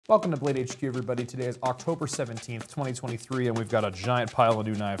Welcome to Blade HQ, everybody. Today is October 17th, 2023, and we've got a giant pile of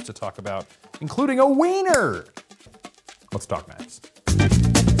new knives to talk about, including a wiener! Let's talk knives.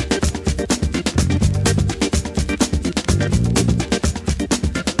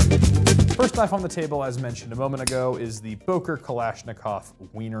 First knife on the table, as mentioned a moment ago, is the Boker Kalashnikov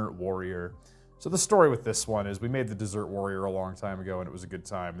Wiener Warrior. So the story with this one is we made the Dessert Warrior a long time ago and it was a good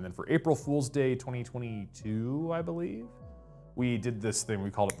time. And then for April Fool's Day 2022, I believe, we did this thing, we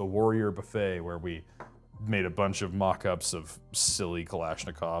called it the Warrior Buffet, where we made a bunch of mock-ups of silly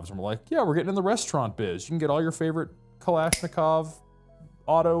Kalashnikovs. And we're like, yeah, we're getting in the restaurant biz. You can get all your favorite Kalashnikov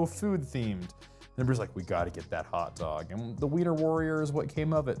auto food themed. And everybody's like, we gotta get that hot dog. And the Wiener Warrior is what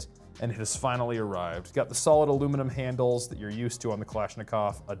came of it. And it has finally arrived. It's got the solid aluminum handles that you're used to on the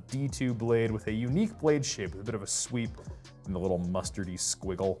Kalashnikov, a D2 blade with a unique blade shape with a bit of a sweep and the little mustardy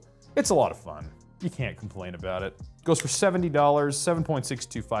squiggle. It's a lot of fun. You can't complain about it. It goes for $70,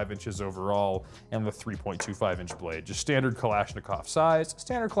 7.625 inches overall, and the 3.25 inch blade. Just standard Kalashnikov size,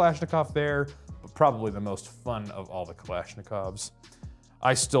 standard Kalashnikov there, but probably the most fun of all the Kalashnikovs.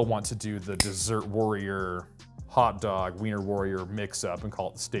 I still want to do the Dessert Warrior hot dog Wiener Warrior mix up and call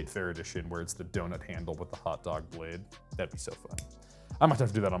it the State Fair edition, where it's the donut handle with the hot dog blade. That'd be so fun. I might have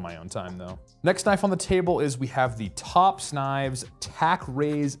to do that on my own time though. Next knife on the table is we have the Tops Knives Tack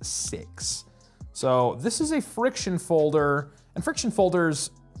Raise 6. So this is a friction folder, and friction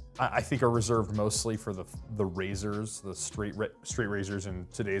folders I think are reserved mostly for the razors, the straight razors in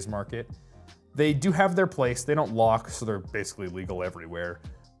today's market. They do have their place. They don't lock, so they're basically legal everywhere,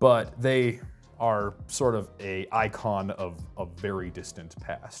 but they are sort of an icon of a very distant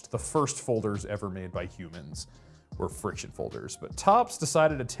past. The first folders ever made by humans were friction folders, but Tops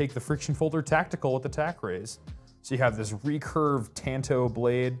decided to take the friction folder tactical with the tack raise. So you have this recurved Tanto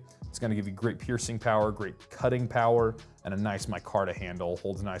blade. It's gonna give you great piercing power, great cutting power, and a nice micarta handle,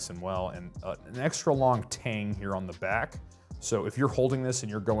 holds nice and well, and an extra long tang here on the back. So if you're holding this and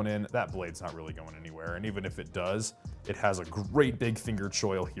you're going in, that blade's not really going anywhere. And even if it does, it has a great big finger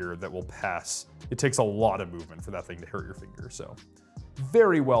choil here that will pass. It takes a lot of movement for that thing to hurt your finger. So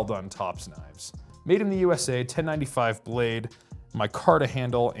very well done Tops knives. Made in the USA, 1095 blade, micarta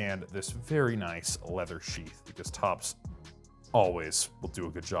handle, and this very nice leather sheath, because Tops always will do a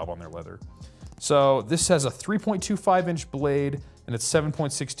good job on their leather. So this has a 3.25 inch blade, and it's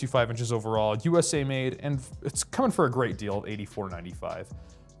 7.625 inches overall, USA made, and it's coming for a great deal of $84.95.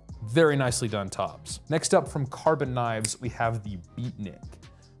 Very nicely done Tops. Next up from Carbon Knives, we have the Beatnik.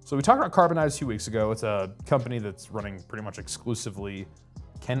 So we talked about Carbon Knives 2 weeks ago. It's a company that's running pretty much exclusively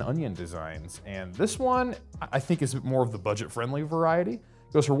Ken Onion designs. And this one, I think, is more of the budget-friendly variety.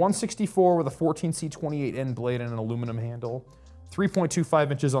 It goes for $164 with a 14C28N blade and an aluminum handle.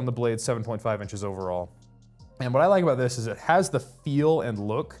 3.25 inches on the blade, 7.5 inches overall. And what I like about this is it has the feel and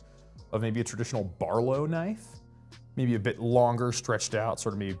look of maybe a traditional Barlow knife, maybe a bit longer, stretched out,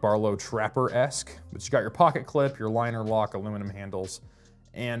 sort of maybe Barlow Trapper-esque. But you got your pocket clip, your liner lock, aluminum handles.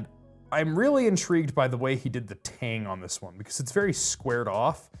 And I'm really intrigued by the way he did the tang on this one, because it's very squared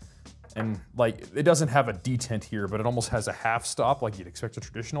off. And like, it doesn't have a detent here, but it almost has a half stop like you'd expect a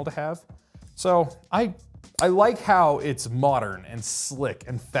traditional to have. So I like how it's modern and slick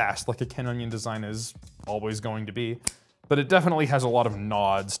and fast, like a Ken Onion design is always going to be, but it definitely has a lot of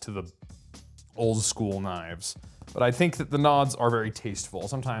nods to the old school knives. But I think that the nods are very tasteful.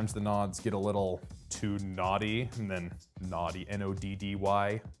 Sometimes the nods get a little too naughty, and then naughty,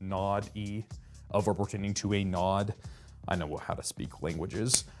 N-O-D-D-Y, nod-y, of or pertaining to a nod. I know how to speak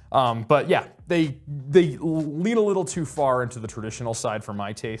languages. But yeah, they lean a little too far into the traditional side for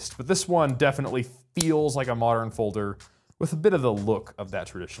my taste, but this one definitely feels like a modern folder with a bit of the look of that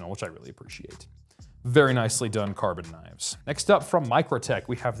traditional, which I really appreciate. Very nicely done Carbon Knives. Next up from Microtech,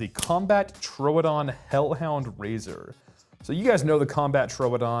 we have the Combat Troodon Hellhound Razor. So you guys know the Combat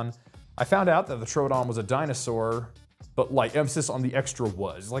Troodon. I found out that the Troodon was a dinosaur, but like emphasis on the extra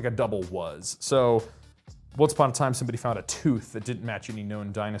was, like a double was. So once upon a time, somebody found a tooth that didn't match any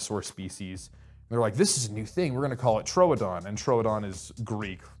known dinosaur species. They're like, this is a new thing, we're gonna call it Troodon. And Troodon is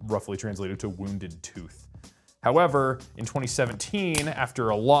Greek, roughly translated to wounded tooth. However, in 2017, after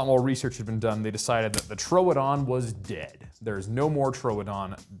a lot more research had been done, they decided that the Troodon was dead. There's no more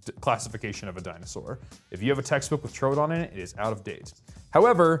Troodon classification of a dinosaur. If you have a textbook with Troodon in it, it is out of date.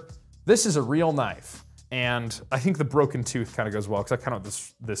 However, this is a real knife. And I think the broken tooth kind of goes well, because that kind of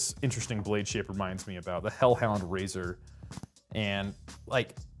this interesting blade shape reminds me about the Hellhound Razor. And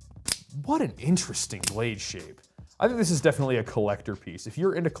like, what an interesting blade shape. I think this is definitely a collector piece. If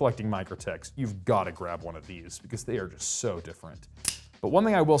you're into collecting Microtechs, you've got to grab one of these because they are just so different. But one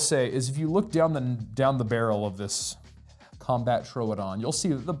thing I will say is if you look down the barrel of this combat Troodon, you'll see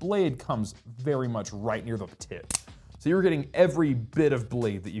that the blade comes very much right near the tip. So you're getting every bit of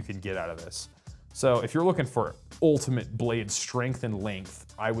blade that you can get out of this. So if you're looking for ultimate blade strength and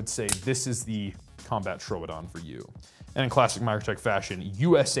length, I would say this is the combat Troodon for you. And in classic Microtech fashion,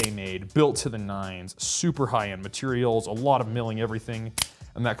 USA made, built to the nines, super high-end materials, a lot of milling everything,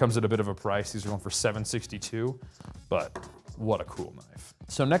 and that comes at a bit of a price. These are going for $762, but what a cool knife.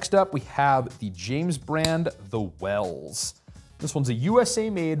 So next up, we have the James brand, the Wells. This one's a USA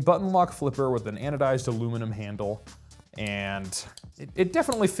made button lock flipper with an anodized aluminum handle, and it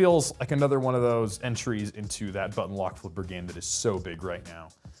definitely feels like another one of those entries into that button lock flipper game that is so big right now,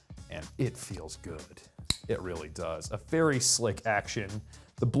 and it feels good. It really does. A very slick action.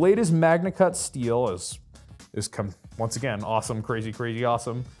 The blade is Magna Cut steel, once again, awesome, crazy, crazy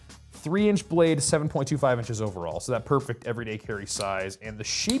awesome. 3-inch blade, 7.25 inches overall, so that perfect everyday carry size. And the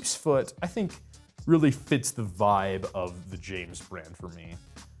sheep's foot, I think, really fits the vibe of the James brand for me.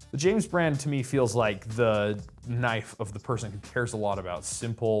 The James brand to me feels like the knife of the person who cares a lot about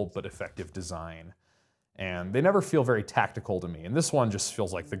simple but effective design. And they never feel very tactical to me. And this one just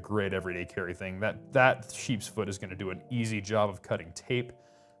feels like the great everyday carry thing. That sheep's foot is gonna do an easy job of cutting tape.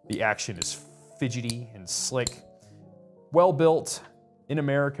 The action is fidgety and slick. Well built, in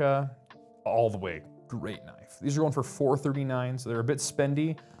America, all the way. Great knife. These are going for $439, so they're a bit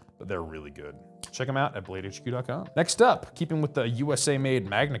spendy, but they're really good. Check them out at bladehq.com. Next up, keeping with the USA-made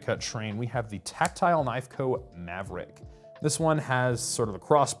Magna Cut train, we have the Tactile Knife Co. Maverick. This one has sort of a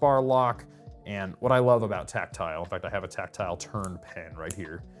crossbar lock, and what I love about Tactile, in fact, I have a Tactile turn pen right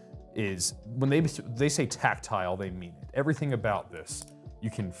here, is when they say tactile, they mean it. Everything about this,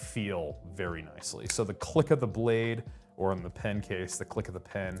 you can feel very nicely. So the click of the blade, or in the pen case, the click of the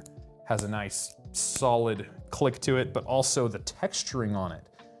pen, has a nice solid click to it, but also the texturing on it.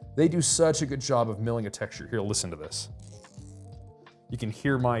 They do such a good job of milling a texture. Here, listen to this. You can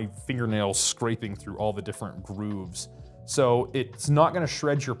hear my fingernails scraping through all the different grooves. So it's not gonna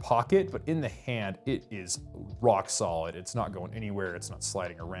shred your pocket, but in the hand, it is rock solid. It's not going anywhere, it's not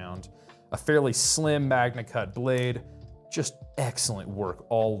sliding around. A fairly slim Magna Cut blade, just excellent work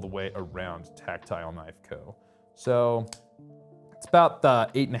all the way around Tactile Knife Co. So it's about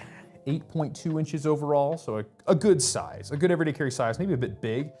 8.2 inches overall, so a good size, a good everyday carry size, maybe a bit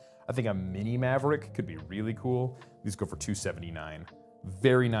big. I think a mini Maverick could be really cool. These go for $279.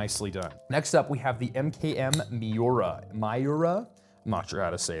 Very nicely done. Next up, we have the MKM Miura. I'm not sure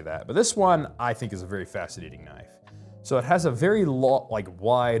how to say that, but this one I think is a very fascinating knife. So it has a very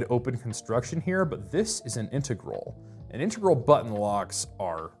wide open construction here, but this is an integral. And integral button locks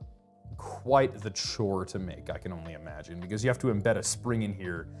are quite the chore to make, I can only imagine, because you have to embed a spring in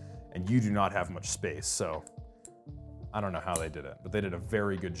here and you do not have much space, so I don't know how they did it, but they did a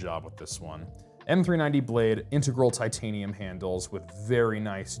very good job with this one. M390 blade, integral titanium handles with very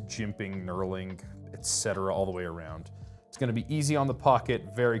nice jimping, knurling, etc. all the way around. It's gonna be easy on the pocket,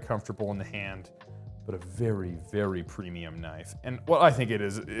 very comfortable in the hand, but a very, very premium knife. And what I think it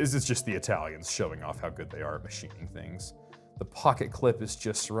is it's just the Italians showing off how good they are at machining things. The pocket clip is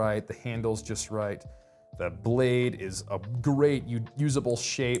just right, the handle's just right. The blade is a great usable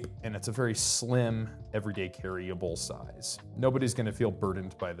shape, and it's a very slim, everyday carryable size. Nobody's gonna feel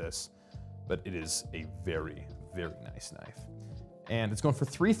burdened by this, but it is a very, very nice knife. And it's going for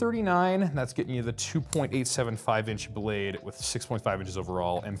 $339, and that's getting you the 2.875-inch blade with 6.5 inches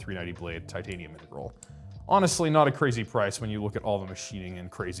overall, M390 blade, titanium integral. Honestly, not a crazy price when you look at all the machining and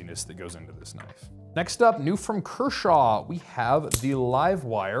craziness that goes into this knife. Next up, new from Kershaw, we have the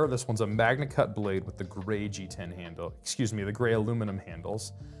Livewire. This one's a Magna Cut blade with the gray G10 handle, the gray aluminum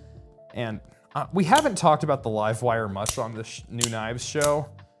handles. And we haven't talked about the Livewire much on this new knives show.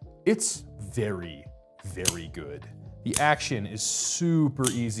 It's very, very good. The action is super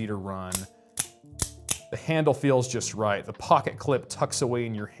easy to run. The handle feels just right. The pocket clip tucks away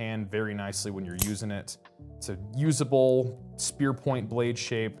in your hand very nicely when you're using it. It's a usable spear point blade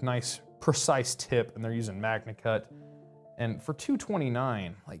shape, nice precise tip, and they're using Magna Cut. And for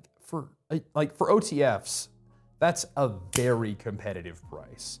 $229, for OTFs, that's a very competitive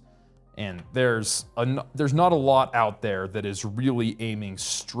price. And there's not a lot out there that is really aiming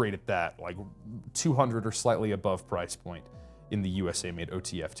straight at that, like 200 or slightly above price point in the USA-made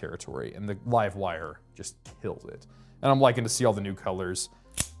OTF territory. And the Livewire just kills it. And I'm liking to see all the new colors.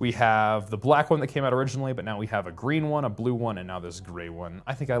 We have the black one that came out originally, but now we have a green one, a blue one, and now this gray one.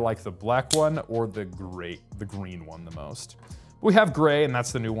 I think I like the black one or the green one the most. We have gray, and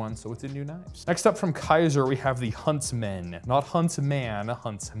that's the new one, so it's in new knives. Next up from Kaiser, we have the Huntsman. Not Huntsman,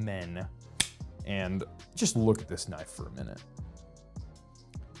 Huntsmen. And just look at this knife for a minute.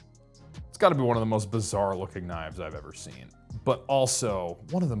 It's gotta be one of the most bizarre looking knives I've ever seen, but also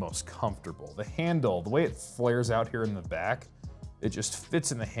one of the most comfortable. The handle, the way it flares out here in the back, it just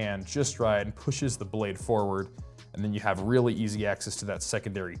fits in the hand just right and pushes the blade forward. And then you have really easy access to that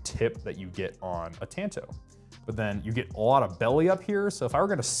secondary tip that you get on a Tanto. But then you get a lot of belly up here. So if I were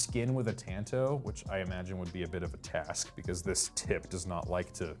gonna skin with a Tanto, which I imagine would be a bit of a task because this tip does not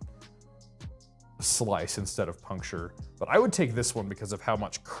like to slice instead of puncture, but I would take this one because of how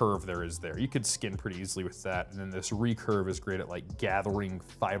much curve there is there. You could skin pretty easily with that. And then this recurve is great at like gathering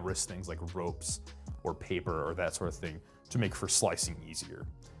fibrous things like ropes or paper or that sort of thing to make for slicing easier.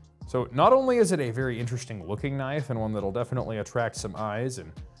 So not only is it a very interesting looking knife and one that'll definitely attract some eyes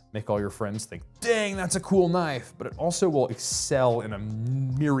and make all your friends think, dang, that's a cool knife, but it also will excel in a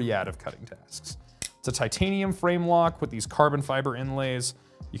myriad of cutting tasks. It's a titanium frame lock with these carbon fiber inlays.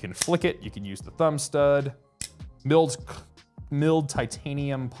 You can flick it, you can use the thumb stud, milled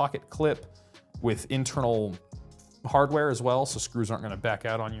titanium pocket clip with internal hardware as well, so screws aren't gonna back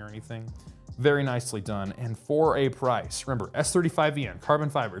out on you or anything. Very nicely done, and for a price, remember, S35VN, carbon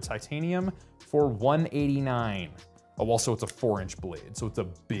fiber, titanium for $189. Oh, also it's a 4-inch blade, so it's a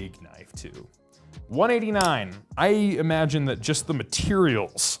big knife too. $189, I imagine that just the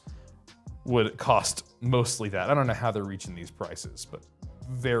materials would cost mostly that. I don't know how they're reaching these prices, but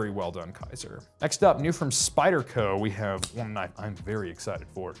very well done, Kaiser. Next up, new from Spyderco, we have one knife I'm very excited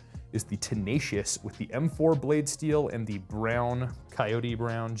for, is the Tenacious with the M4 blade steel and the brown, coyote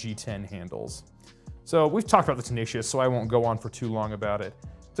brown G10 handles. So we've talked about the Tenacious, so I won't go on for too long about it.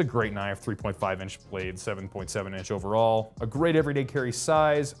 It's a great knife, 3.5-inch blade, 7.7-inch overall. A great everyday carry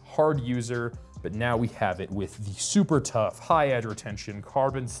size, hard user, but now we have it with the super tough, high edge retention,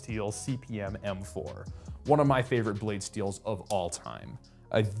 carbon steel CPM M4. One of my favorite blade steels of all time.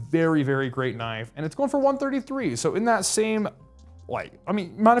 A very, very great knife, and it's going for $133. So in that same, I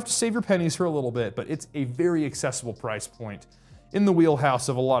mean, you might have to save your pennies for a little bit, but it's a very accessible price point in the wheelhouse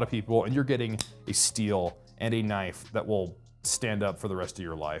of a lot of people, and you're getting a steel and a knife that will stand up for the rest of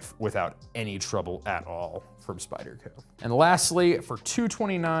your life without any trouble at all from Spyderco. And lastly, for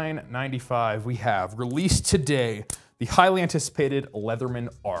 $229.95, we have released today the highly anticipated Leatherman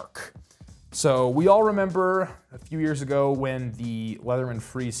Arc. So we all remember a few years ago when the Leatherman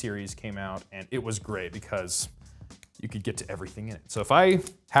Free series came out, and it was great because you could get to everything in it. So if I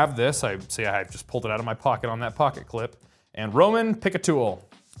have this, I say I just pulled it out of my pocket on that pocket clip, and Roman, pick a tool.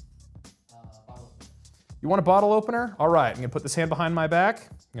 You want a bottle opener? All right, I'm gonna put this hand behind my back.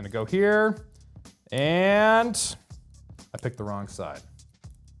 I'm gonna go here, and I picked the wrong side.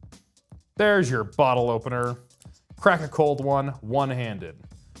 There's your bottle opener. Crack a cold one, one-handed.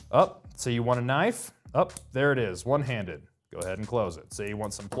 Up, say you want a knife. Up, there it is, one-handed. Go ahead and close it. Say you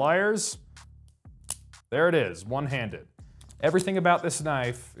want some pliers. There it is, one-handed. Everything about this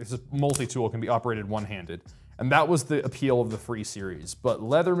knife is a multi-tool, can be operated one-handed. And that was the appeal of the Free series. But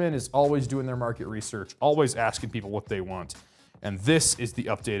Leatherman is always doing their market research, always asking people what they want. And this is the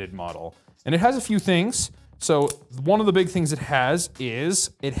updated model. And it has a few things. So one of the big things it has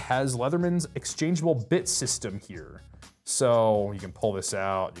is it has Leatherman's exchangeable bit system here. So you can pull this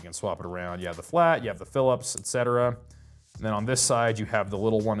out, you can swap it around. You have the flat, you have the Phillips, etc. And then on this side, you have the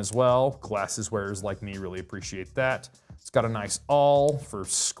little one as well. Glasses wearers like me really appreciate that. It's got a nice awl for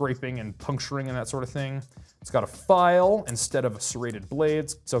scraping and puncturing and that sort of thing. It's got a file instead of serrated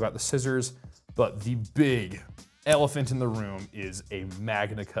blades. Still got the scissors, but the big elephant in the room is a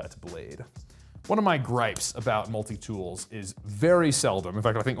MagnaCut blade. One of my gripes about multi-tools is very seldom, in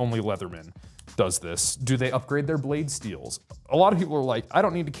fact, I think only Leatherman does this, do they upgrade their blade steels. A lot of people are like, I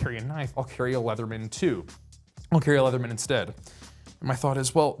don't need to carry a knife, I'll carry a Leatherman too. I'll carry a Leatherman instead. And my thought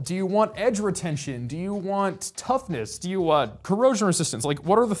is, well, do you want edge retention? Do you want toughness? Do you want corrosion resistance? Like,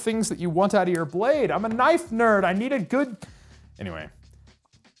 what are the things that you want out of your blade? I'm a knife nerd, I need a good... Anyway,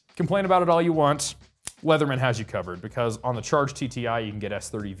 complain about it all you want. Leatherman has you covered because on the Charge TTI you can get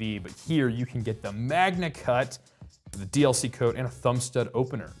S30V, but here you can get the MagnaCut, the DLC coat, and a thumb stud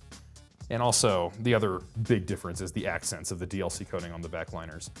opener. And also, the other big difference is the accents of the DLC coating on the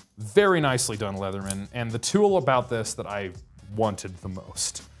backliners. Very nicely done, Leatherman, and the tool about this that I wanted the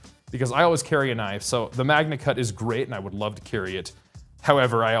most. Because I always carry a knife, so the MagnaCut is great and I would love to carry it.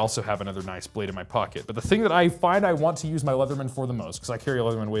 However, I also have another nice blade in my pocket. But the thing that I find I want to use my Leatherman for the most, because I carry a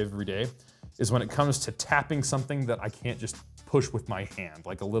Leatherman Wave every day, is when it comes to tapping something that I can't just push with my hand,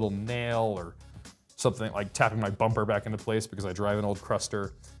 like a little nail or something, like tapping my bumper back into place because I drive an old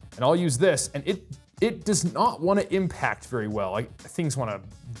Cruster. And I'll use this, and it does not want to impact very well. Things want to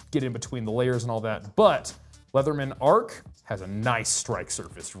get in between the layers and all that, but Leatherman Arc has a nice strike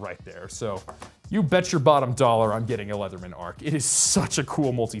surface right there. So you bet your bottom dollar I'm getting a Leatherman Arc. It is such a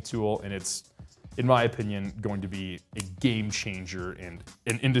cool multi-tool, and it's, in my opinion, going to be a game changer and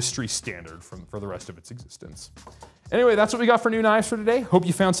an industry standard for the rest of its existence. Anyway, that's what we got for new knives for today. Hope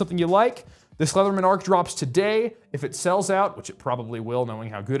you found something you like. This Leatherman Arc drops today. If it sells out, which it probably will, knowing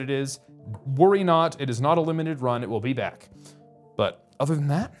how good it is, worry not, it is not a limited run, it will be back. But other than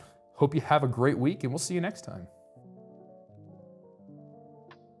that, hope you have a great week, and we'll see you next time.